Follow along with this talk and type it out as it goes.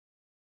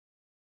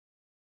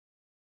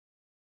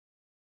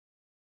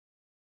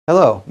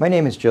Hello, my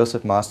name is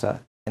Joesph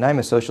Massa, and I'm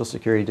a Social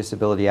Security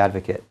disability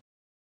advocate.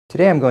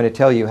 Today I'm going to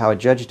tell you how a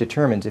judge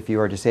determines if you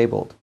are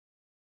disabled.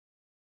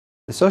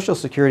 The Social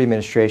Security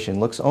Administration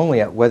looks only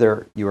at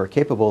whether you are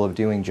capable of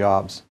doing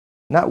jobs,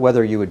 not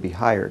whether you would be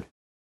hired.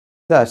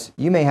 Thus,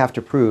 you may have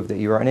to prove that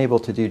you are unable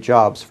to do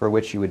jobs for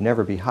which you would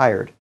never be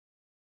hired.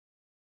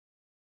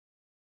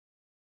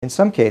 In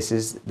some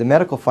cases, the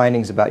medical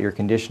findings about your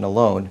condition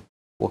alone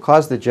will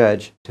cause the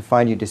judge to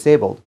find you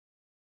disabled.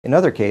 In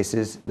other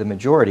cases, the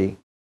majority,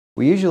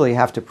 we usually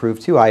have to prove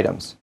two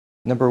items.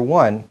 Number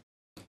one,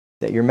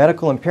 that your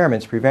medical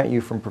impairments prevent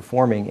you from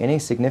performing any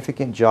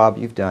significant job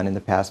you've done in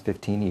the past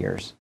 15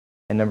 years.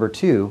 And number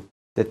two,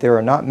 that there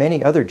are not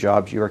many other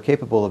jobs you are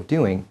capable of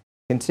doing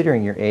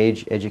considering your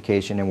age,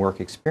 education, and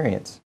work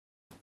experience.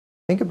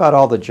 Think about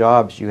all the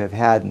jobs you have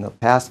had in the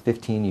past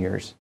 15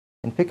 years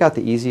and pick out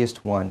the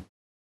easiest one.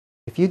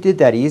 If you did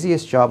that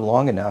easiest job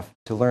long enough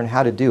to learn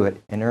how to do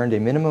it and earned a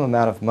minimum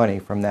amount of money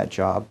from that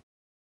job,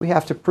 we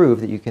have to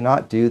prove that you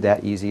cannot do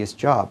that easiest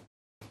job.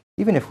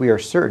 Even if we are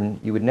certain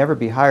you would never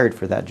be hired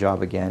for that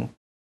job again,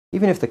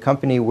 even if the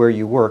company where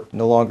you worked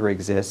no longer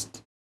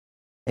exists,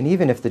 and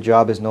even if the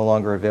job is no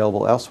longer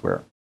available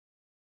elsewhere.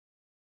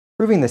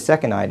 Proving the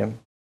second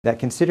item, that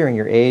considering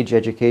your age,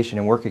 education,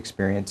 and work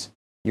experience,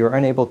 you are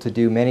unable to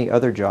do many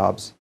other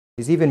jobs,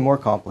 is even more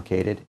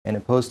complicated and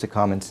opposed to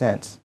common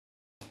sense.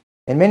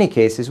 In many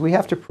cases, we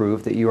have to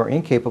prove that you are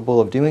incapable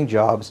of doing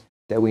jobs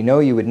that we know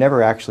you would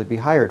never actually be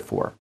hired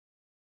for.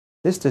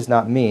 This does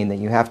not mean that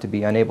you have to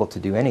be unable to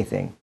do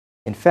anything.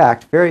 In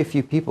fact, very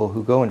few people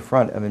who go in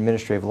front of an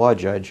administrative law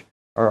judge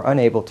are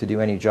unable to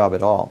do any job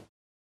at all.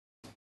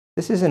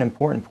 This is an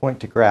important point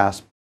to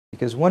grasp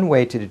because one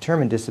way to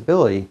determine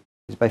disability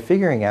is by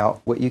figuring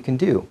out what you can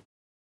do.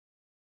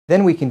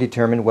 Then we can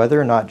determine whether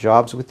or not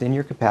jobs within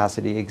your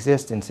capacity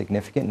exist in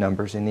significant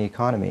numbers in the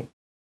economy,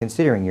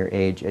 considering your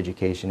age,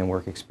 education, and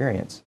work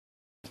experience.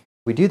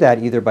 We do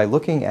that either by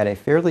looking at a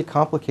fairly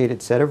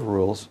complicated set of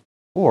rules,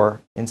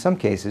 or, in some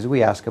cases,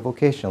 we ask a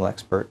vocational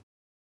expert.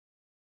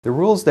 The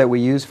rules that we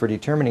use for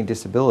determining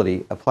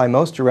disability apply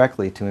most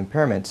directly to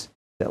impairments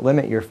that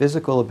limit your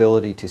physical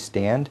ability to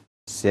stand,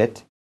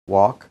 sit,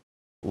 walk,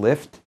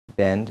 lift,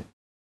 bend,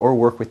 or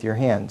work with your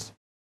hands.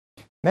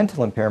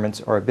 Mental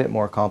impairments are a bit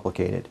more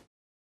complicated.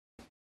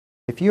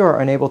 If you are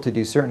unable to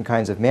do certain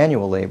kinds of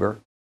manual labor,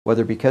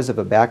 whether because of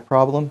a back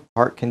problem,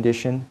 heart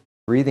condition,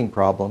 breathing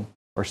problem,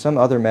 or some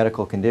other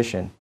medical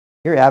condition,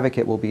 your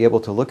advocate will be able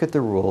to look at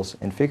the rules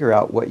and figure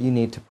out what you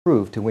need to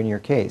prove to win your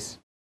case.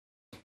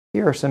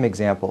 Here are some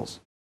examples.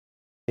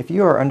 If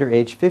you are under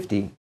age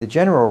 50, the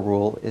general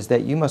rule is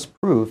that you must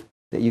prove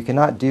that you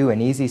cannot do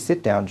an easy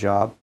sit-down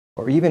job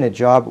or even a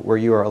job where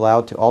you are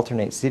allowed to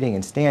alternate sitting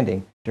and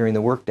standing during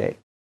the workday.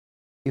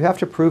 You have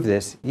to prove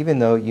this even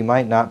though you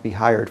might not be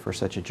hired for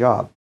such a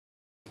job.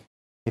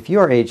 If you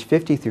are age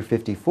 50 through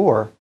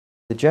 54,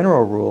 the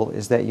general rule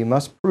is that you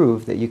must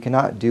prove that you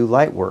cannot do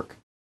light work,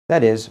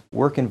 that is,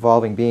 work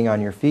involving being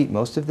on your feet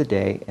most of the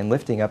day and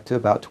lifting up to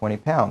about 20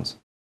 pounds.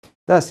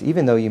 Thus,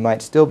 even though you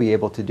might still be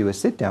able to do a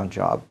sit-down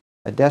job,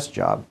 a desk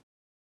job,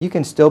 you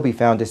can still be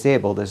found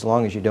disabled as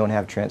long as you don't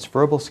have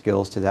transferable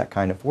skills to that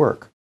kind of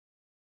work.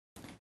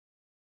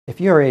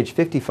 If you are age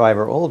 55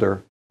 or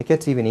older, it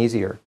gets even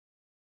easier.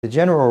 The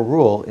general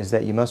rule is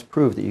that you must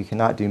prove that you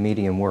cannot do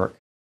medium work.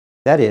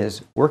 That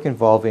is, work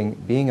involving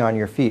being on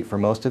your feet for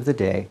most of the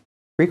day,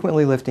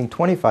 frequently lifting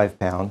 25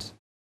 pounds,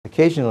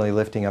 occasionally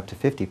lifting up to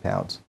 50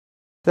 pounds.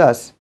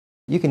 Thus,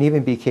 you can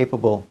even be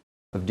capable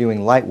of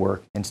doing light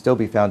work and still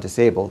be found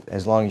disabled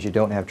as long as you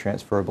don't have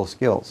transferable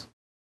skills.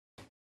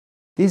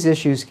 These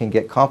issues can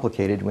get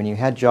complicated when you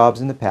had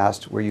jobs in the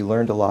past where you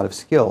learned a lot of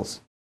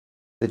skills.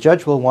 The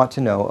judge will want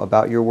to know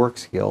about your work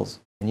skills,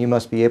 and you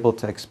must be able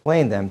to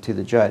explain them to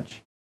the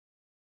judge.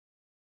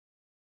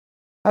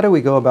 How do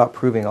we go about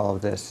proving all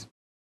of this?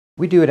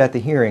 We do it at the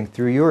hearing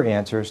through your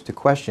answers to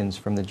questions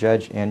from the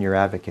judge and your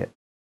advocate.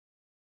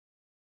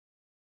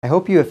 I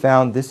hope you have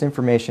found this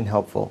information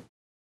helpful.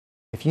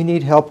 If you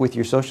need help with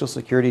your Social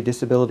Security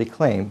disability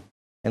claim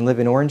and live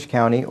in Orange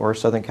County or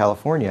Southern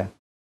California,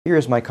 here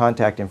is my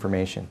contact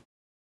information.